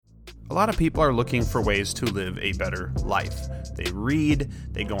A lot of people are looking for ways to live a better life. They read,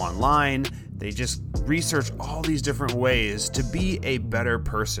 they go online, they just research all these different ways to be a better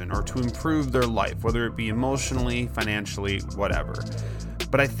person or to improve their life, whether it be emotionally, financially, whatever.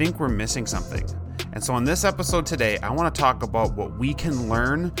 But I think we're missing something. And so on this episode today, I want to talk about what we can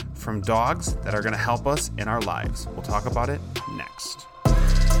learn from dogs that are going to help us in our lives. We'll talk about it next.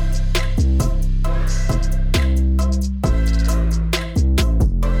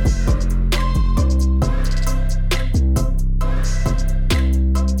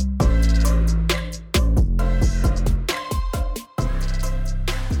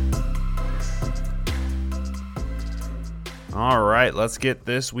 All right, let's get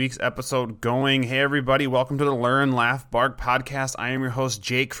this week's episode going. Hey, everybody. Welcome to the Learn, Laugh, Bark podcast. I am your host,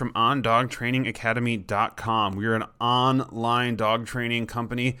 Jake from OnDogTrainingAcademy.com. We are an online dog training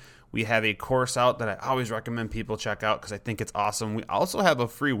company. We have a course out that I always recommend people check out because I think it's awesome. We also have a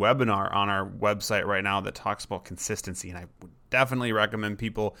free webinar on our website right now that talks about consistency, and I would definitely recommend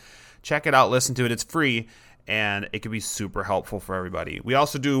people check it out, listen to it. It's free, and it could be super helpful for everybody. We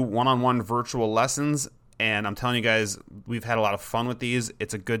also do one-on-one virtual lessons. And I'm telling you guys, we've had a lot of fun with these.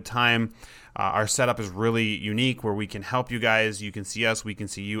 It's a good time. Our setup is really unique where we can help you guys. You can see us, we can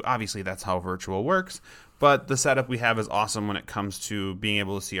see you. Obviously, that's how virtual works. But the setup we have is awesome when it comes to being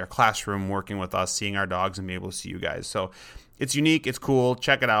able to see our classroom, working with us, seeing our dogs, and being able to see you guys. So it's unique. It's cool.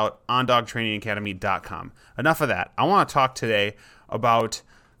 Check it out on OnDogTrainingAcademy.com. Enough of that. I want to talk today about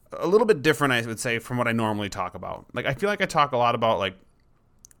a little bit different, I would say, from what I normally talk about. Like, I feel like I talk a lot about, like,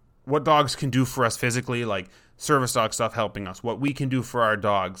 what dogs can do for us physically, like service dog stuff helping us, what we can do for our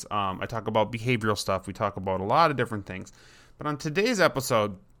dogs. I talk about behavioral stuff. We talk about a lot of different things. But on today's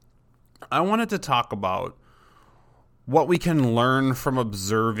episode, I wanted to talk about what we can learn from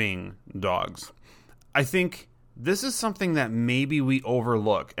observing dogs. I think this is something that maybe we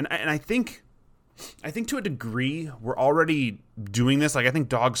overlook. And I think to a degree, we're already doing this. Like, I think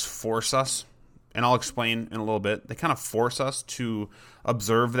dogs force us. And I'll explain in a little bit. They kind of force us to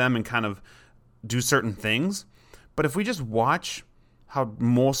observe them and kind of do certain things. But if we just watch how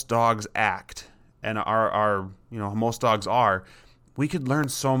most dogs act and most dogs are, we could learn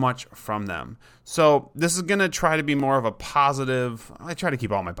so much from them. So this is going to try to be more of a positive. I try to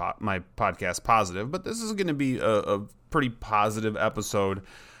keep all my podcasts positive, but this is going to be a pretty positive episode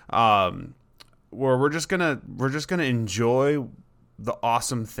where we're just gonna enjoy the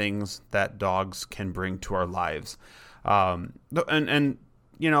awesome things that dogs can bring to our lives. And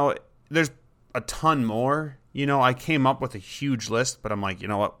there's a ton more. I came up with a huge list, but I'm like, you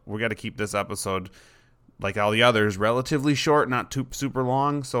know what? We got to keep this episode, like all the others, relatively short, not too super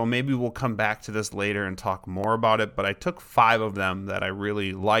long. So maybe we'll come back to this later and talk more about it. But I took 5 of them that I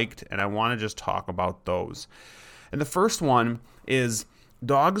really liked, and I want to just talk about those. And the first one is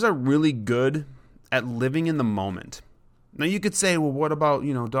dogs are really good at living in the moment. Now, you could say, well, what about,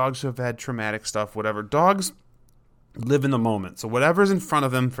 dogs who have had traumatic stuff, whatever. Dogs live in the moment. So whatever's in front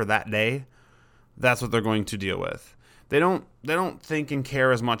of them for that day, that's what they're going to deal with. They don't think and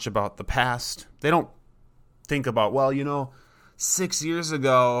care as much about the past. They don't think about, 6 years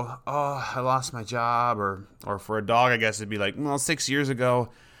ago, I lost my job. Or for a dog, I guess it'd be like, 6 years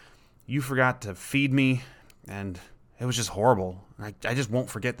ago, you forgot to feed me, and it was just horrible. I just won't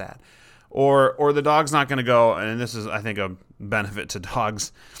forget that. Or the dog's not going to go, and this is, I think, a benefit to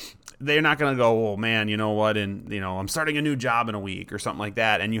dogs. They're not going to go, oh, man, you know what, and, I'm starting a new job in a week or something like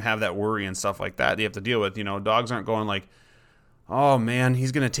that, and you have that worry and stuff like that you have to deal with. Dogs aren't going like, oh, man,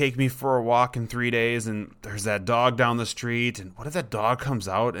 he's going to take me for a walk in 3 days, and there's that dog down the street, and what if that dog comes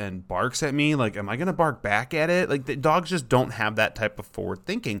out and barks at me? Like, am I going to bark back at it? Like, the dogs just don't have that type of forward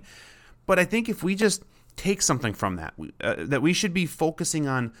thinking. But I think if we just take something from that, that we should be focusing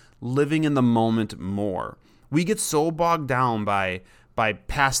on living in the moment more. We get so bogged down by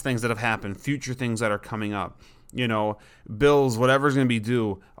past things that have happened, future things that are coming up, bills, whatever's going to be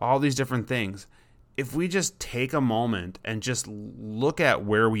due, all these different things. If we just take a moment and just look at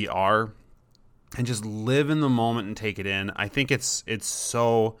where we are and just live in the moment and take it in, I think it's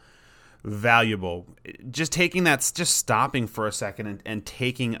so valuable. Just taking that, just stopping for a second and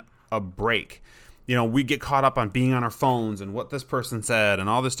taking a break. We get caught up on being on our phones and what this person said and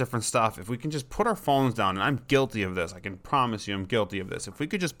all this different stuff. If we can just put our phones down, and I'm guilty of this, I can promise you I'm guilty of this. If we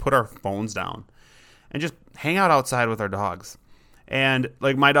could just put our phones down and just hang out outside with our dogs. And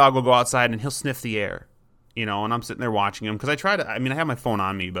like my dog will go outside and he'll sniff the air, and I'm sitting there watching him because I have my phone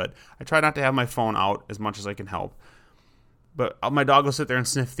on me, but I try not to have my phone out as much as I can help. But my dog will sit there and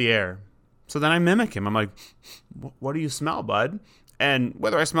sniff the air. So then I mimic him. I'm like, what do you smell, bud? And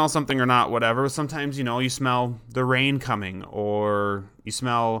whether I smell something or not, whatever, sometimes, you smell the rain coming, or you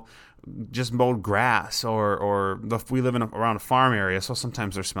smell just mowed grass, or we live around a farm area, so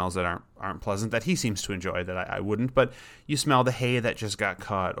sometimes there's smells that aren't pleasant that he seems to enjoy that I wouldn't. But you smell the hay that just got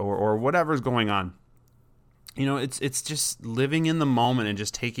cut, or whatever's going on. It's just living in the moment and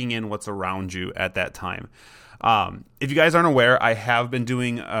just taking in what's around you at that time. If you guys aren't aware, I have been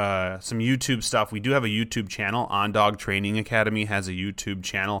doing some YouTube stuff. We do have a YouTube channel. On Dog Training Academy has a YouTube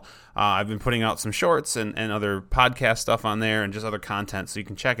channel. I've been putting out some shorts and other podcast stuff on there, and just other content, so you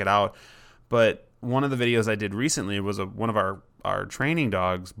can check it out. But one of the videos I did recently was one of our training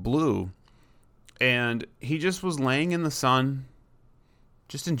dogs, Blue, and he just was laying in the sun,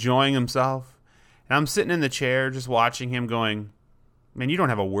 just enjoying himself. And I'm sitting in the chair just watching him going, man, you don't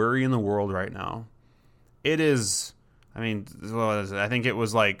have a worry in the world right now. It is, I think it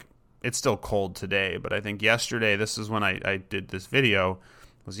was like, it's still cold today, but I think yesterday, this is when I did this video,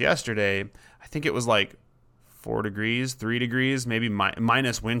 was yesterday, I think it was like 4 degrees, 3 degrees, maybe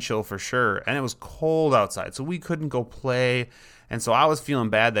minus wind chill for sure, and it was cold outside, so we couldn't go play, and so I was feeling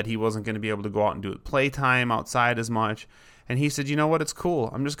bad that he wasn't going to be able to go out and do playtime outside as much, and he said, you know what, it's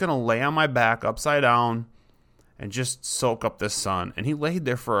cool, I'm just going to lay on my back upside down, and just soak up this sun. And he laid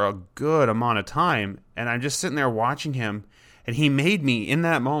there for a good amount of time, and I'm just sitting there watching him, and he made me, in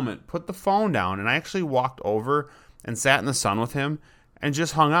that moment, put the phone down, and I actually walked over and sat in the sun with him and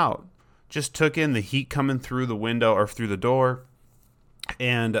just hung out. Just took in the heat coming through the window or through the door,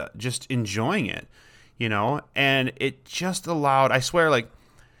 and just enjoying it, and it just allowed, I swear, like,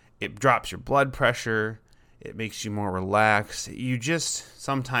 it drops your blood pressure, it makes you more relaxed. You just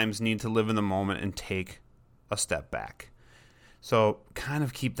sometimes need to live in the moment and take a step back. So kind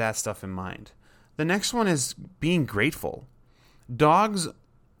of keep that stuff in mind. The next one is being grateful. Dogs,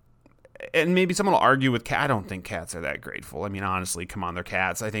 and maybe someone will argue with cats. I don't think cats are that grateful. I mean, honestly, come on, they're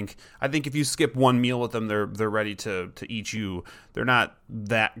cats. I think if you skip one meal with them, they're ready to eat you. They're not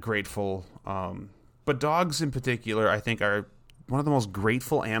that grateful. But dogs in particular, I think, are one of the most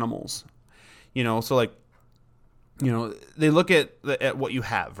grateful animals. So like, they look at what you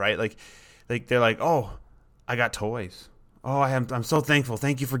have, right? Like they're like, oh, I got toys. Oh, I'm so thankful.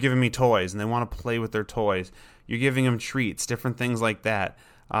 Thank you for giving me toys. And they want to play with their toys. You're giving them treats, different things like that.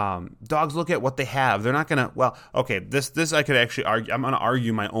 Dogs look at what they have. They're not going to, well, okay, this I could actually argue. I'm going to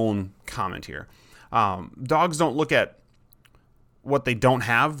argue my own comment here. Dogs don't look at what they don't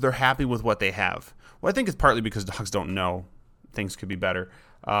have. They're happy with what they have. Well, I think it's partly because dogs don't know things could be better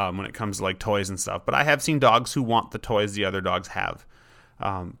when it comes to like toys and stuff. But I have seen dogs who want the toys the other dogs have.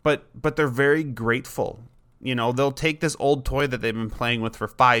 But they're very grateful. They'll take this old toy that they've been playing with for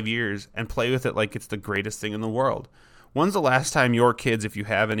 5 years and play with it like it's the greatest thing in the world. When's the last time your kids, if you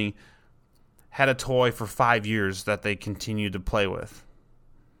have any, had a toy for 5 years that they continued to play with?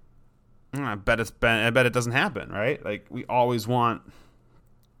 I bet it doesn't happen, right? Like we always want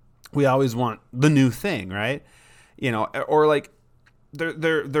the new thing, right? Or like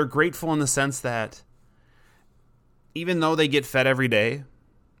they're grateful in the sense that even though they get fed every day,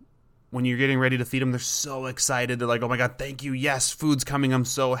 when you're getting ready to feed them, they're so excited. They're like, oh my God, thank you. Yes, food's coming. I'm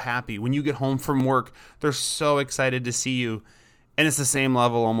so happy. When you get home from work, they're so excited to see you. And it's the same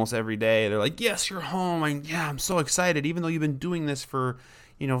level almost every day. They're like, yes, you're home. I'm so excited. Even though you've been doing this for,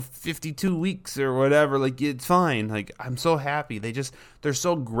 52 weeks or whatever, like it's fine. Like I'm so happy. They're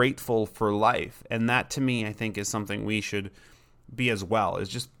so grateful for life. And that to me, I think is something we should be as well, is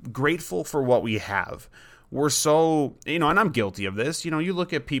just grateful for what we have. We're so, and I'm guilty of this. You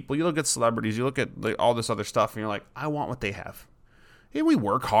look at people, you look at celebrities, you look at all this other stuff, and you're like, I want what they have. And we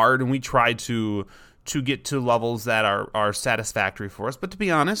work hard and we try to get to levels that are satisfactory for us. But to be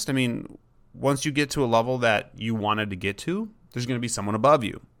honest, once you get to a level that you wanted to get to, there's going to be someone above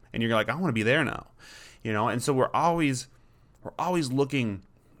you, and you're like, I want to be there now, And so we're always looking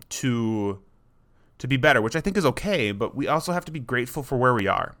to be better, which I think is okay. But we also have to be grateful for where we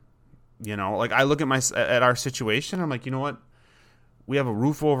are. Like I look at our situation, I'm like, you know what? We have a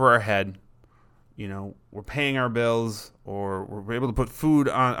roof over our head. We're paying our bills, or we're able to put food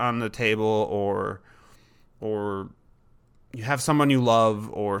on the table, or you have someone you love,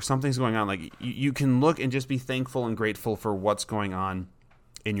 or something's going on. Like you can look and just be thankful and grateful for what's going on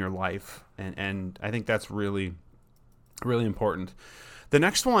in your life. And I think that's really, really important. The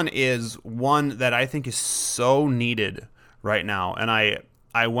next one is one that I think is so needed right now. And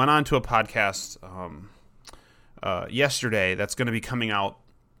I went on to a podcast yesterday that's going to be coming out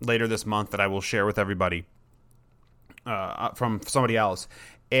later this month that I will share with everybody from somebody else.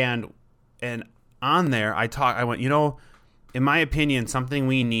 And on there, I went, in my opinion, something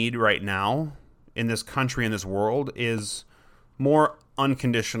we need right now in this country, in this world, is more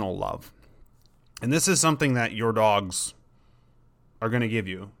unconditional love. And this is something that your dogs are going to give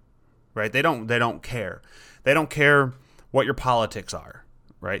you. right? They don't care. They don't care what your politics are,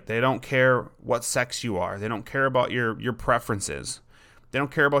 right? They don't care what sex you are. They don't care about your preferences. They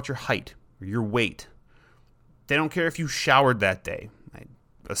don't care about your height or your weight. They don't care if you showered that day, I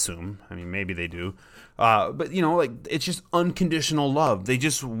assume. I mean, maybe they do. But, like, it's just unconditional love. They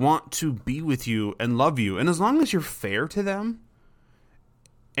just want to be with you and love you. And as long as you're fair to them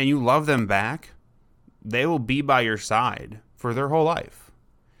and you love them back, they will be by your side for their whole life.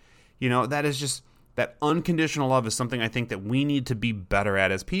 That is just, that unconditional love is something I think that we need to be better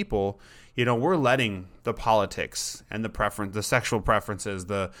at as people. We're letting the politics and the sexual preferences,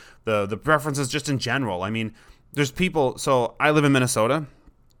 the preferences just in general. I mean, there's people, so I live in Minnesota,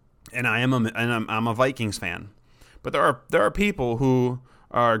 and I'm a Vikings fan. But there are people who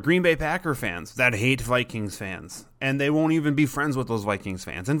are Green Bay Packer fans that hate Vikings fans, and they won't even be friends with those Vikings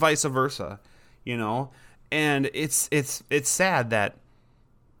fans, and vice versa. And it's sad that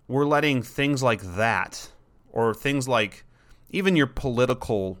we're letting things like that, or things like even your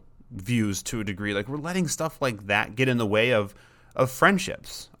political views to a degree, like we're letting stuff like that get in the way of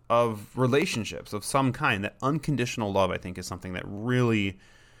friendships, of relationships of some kind. That unconditional love, I think, is something that really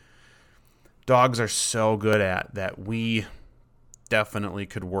dogs are so good at, that we definitely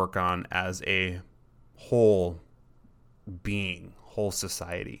could work on as a whole being, whole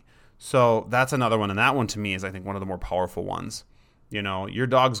society. So that's another one, and that one to me is, I think, one of the more powerful ones. Your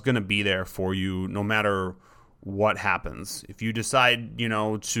dog's going to be there for you no matter what happens. If you decide,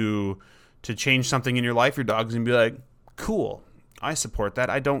 to change something in your life, your dog's going to be like, cool, I support that.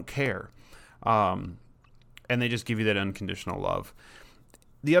 I don't care. And they just give you that unconditional love.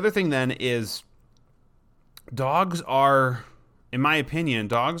 The other thing then is dogs are, in my opinion,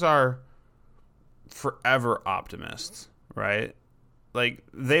 forever optimists, right? Like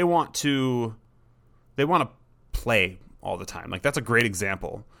they want to play all the time. Like that's a great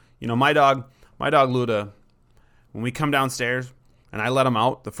example. My dog Luda, when we come downstairs and I let him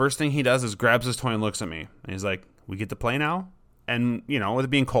out, the first thing he does is grabs his toy and looks at me. And he's like, we get to play now? And, with it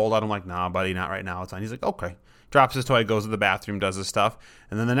being cold out, I'm like, nah, buddy, not right now. It's fine. He's like, okay. Drops his toy, goes to the bathroom, does his stuff.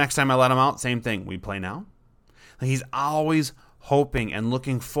 And then the next time I let him out, same thing. We play now? Like he's always hoping and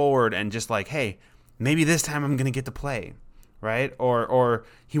looking forward and just like, hey, maybe this time I'm going to get to play, right? Or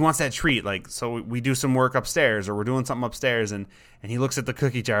he wants that treat. Like, so we do some work upstairs, or we're doing something upstairs, and he looks at the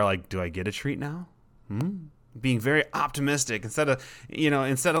cookie jar like, do I get a treat now? Being very optimistic instead of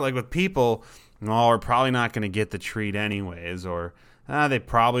like with people, no, we're probably not going to get the treat anyways, or they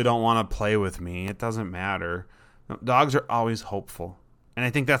probably don't want to play with me. It doesn't matter. No, dogs are always hopeful. And I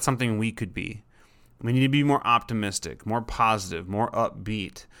think that's something we could be. We need to be more optimistic, more positive, more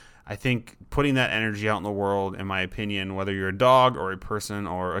upbeat. I think putting that energy out in the world, in my opinion, whether you're a dog or a person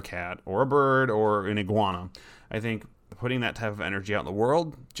or a cat or a bird or an iguana, I think putting that type of energy out in the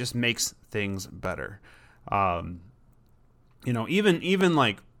world just makes things better. Even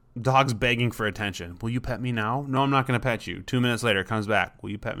like dogs begging for attention. Will you pet me now? No, I'm not going to pet you. 2 minutes later, comes back.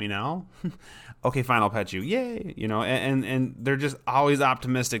 Will you pet me now? Okay, fine, I'll pet you. Yay. And they're just always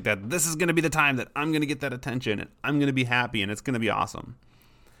optimistic that this is going to be the time that I'm going to get that attention and I'm going to be happy and it's going to be awesome.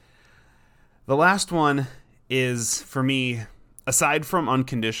 The last one is, for me, aside from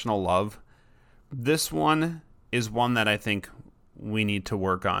unconditional love, this one is one that I think we need to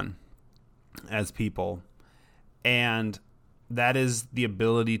work on as people. And that is the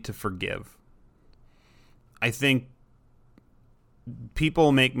ability to forgive. I think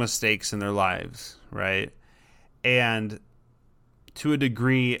people make mistakes in their lives, right? And to a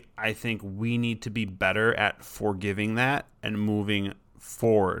degree, I think we need to be better at forgiving that and moving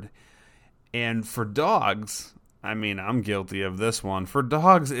forward. And for dogs, I mean, I'm guilty of this one. For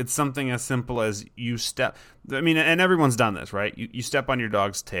dogs, it's something as simple as and everyone's done this, right? You step on your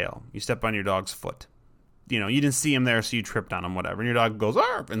dog's tail. You step on your dog's foot. You didn't see him there, so you tripped on him, whatever. And your dog goes,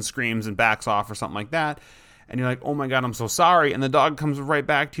 arf, and screams and backs off or something like that. And you're like, oh my God, I'm so sorry. And the dog comes right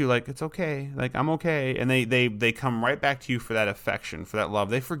back to you like, it's okay. Like, I'm okay. And they come right back to you for that affection, for that love.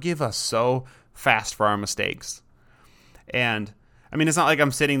 They forgive us so fast for our mistakes. And, I mean, it's not like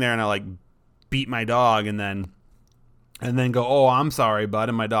I'm sitting there and I, like, beat my dog and then go, oh, I'm sorry, bud.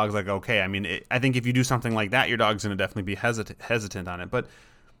 And my dog's like, okay. I mean, I think if you do something like that, your dog's going to definitely be hesitant on it. But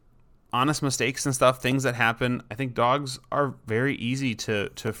honest mistakes and stuff, things that happen, I think dogs are very easy to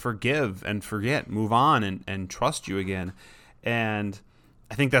forgive and forget, move on and trust you again. And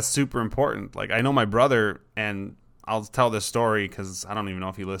I think that's super important. Like, I know my brother, and I'll tell this story because I don't even know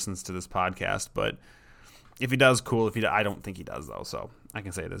if he listens to this podcast, but if he does, cool. If he, I don't think he does though, so I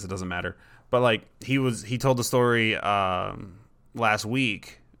can say this. It doesn't matter. But like he told the story last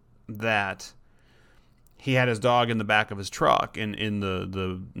week that he had his dog in the back of his truck, in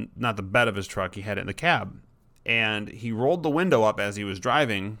the not the bed of his truck, he had it in the cab. And he rolled the window up as he was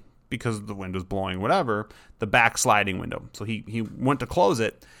driving because the wind was blowing, whatever, the back sliding window. So he went to close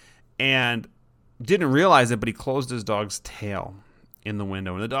it and didn't realize it, but he closed his dog's tail in the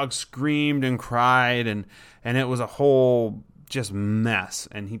window. And the dog screamed and cried, and it was a whole just mess.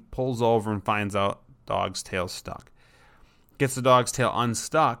 And he pulls over and finds out dog's tail stuck. Gets the dog's tail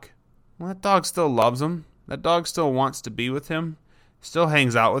unstuck. Well, that dog still loves him. That dog still wants to be with him, still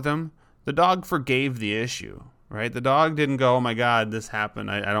hangs out with him. The dog forgave the issue, right? The dog didn't go, oh my God, this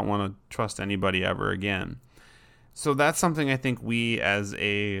happened. I don't want to trust anybody ever again. So that's something I think we as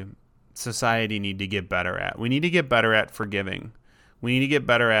a society need to get better at. We need to get better at forgiving. We need to get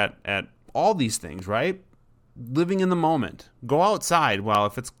better at all these things, right? Living in the moment. Go outside.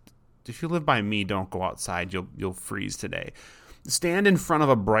 Well, if you live by me, don't go outside. You'll freeze today. Stand in front of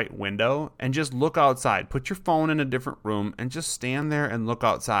a bright window and just look outside. Put your phone in a different room and just stand there and look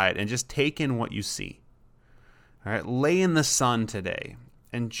outside and just take in what you see. All right, lay in the sun today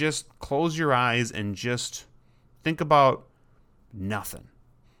and just close your eyes and just think about nothing.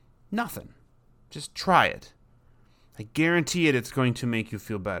 Nothing. Just try it. I guarantee it's going to make you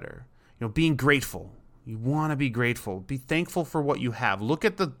feel better. Being grateful. You want to be grateful. Be thankful for what you have. Look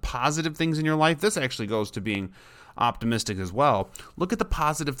at the positive things in your life. This actually goes to being optimistic as well. Look at the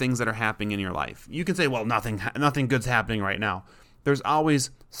positive things that are happening in your life. You can say, well, nothing good's happening right now. There's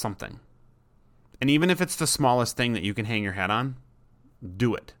always something. And even if it's the smallest thing that you can hang your hat on,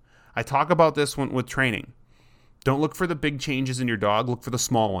 do it. I talk about this one with training. Don't look for the big changes in your dog. Look for the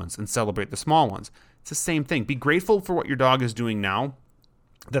small ones and celebrate the small ones. It's the same thing. Be grateful for what your dog is doing now,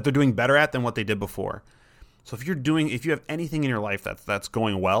 that they're doing better at than what they did before. So if you have anything in your life that's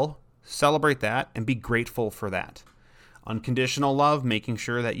going well, celebrate that and be grateful for that. Unconditional love, making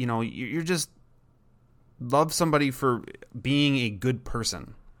sure that, you're just love somebody for being a good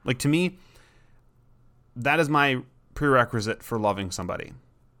person. Like, to me, that is my prerequisite for loving somebody.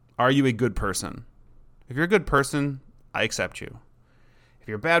 Are you a good person? If you're a good person, I accept you. If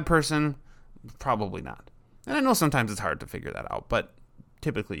you're a bad person, probably not. And I know sometimes it's hard to figure that out, but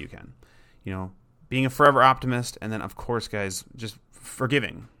typically you can. Being a forever optimist, and then, of course, guys, just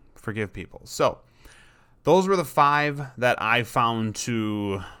forgiving. Forgive people. So those were the 5 that I found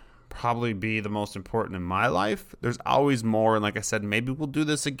to probably be the most important in my life. There's always more. And like I said, maybe we'll do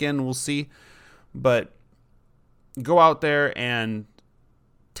this again. We'll see. But go out there and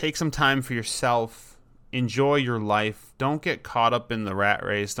take some time for yourself. Enjoy your life. Don't get caught up in the rat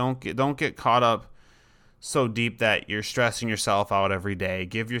race. Don't get caught up so deep that you're stressing yourself out every day.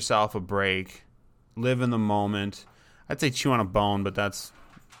 Give yourself a break. Live in the moment. I'd say chew on a bone, but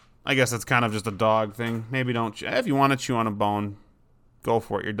I guess that's kind of just a dog thing. Maybe don't. If you want to chew on a bone, go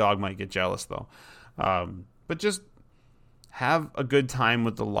for it. Your dog might get jealous, though. But just have a good time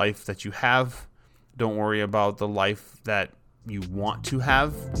with the life that you have. Don't worry about the life that you want to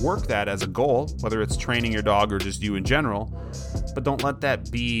have. Work that as a goal, whether it's training your dog or just you in general. But don't let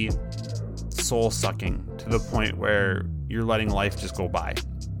that be soul-sucking to the point where you're letting life just go by.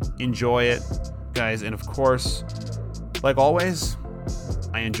 Enjoy it, guys. And of course, like always,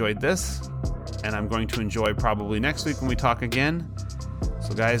 I enjoyed this, and I'm going to enjoy probably next week when we talk again.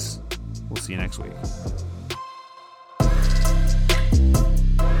 So guys, we'll see you next week.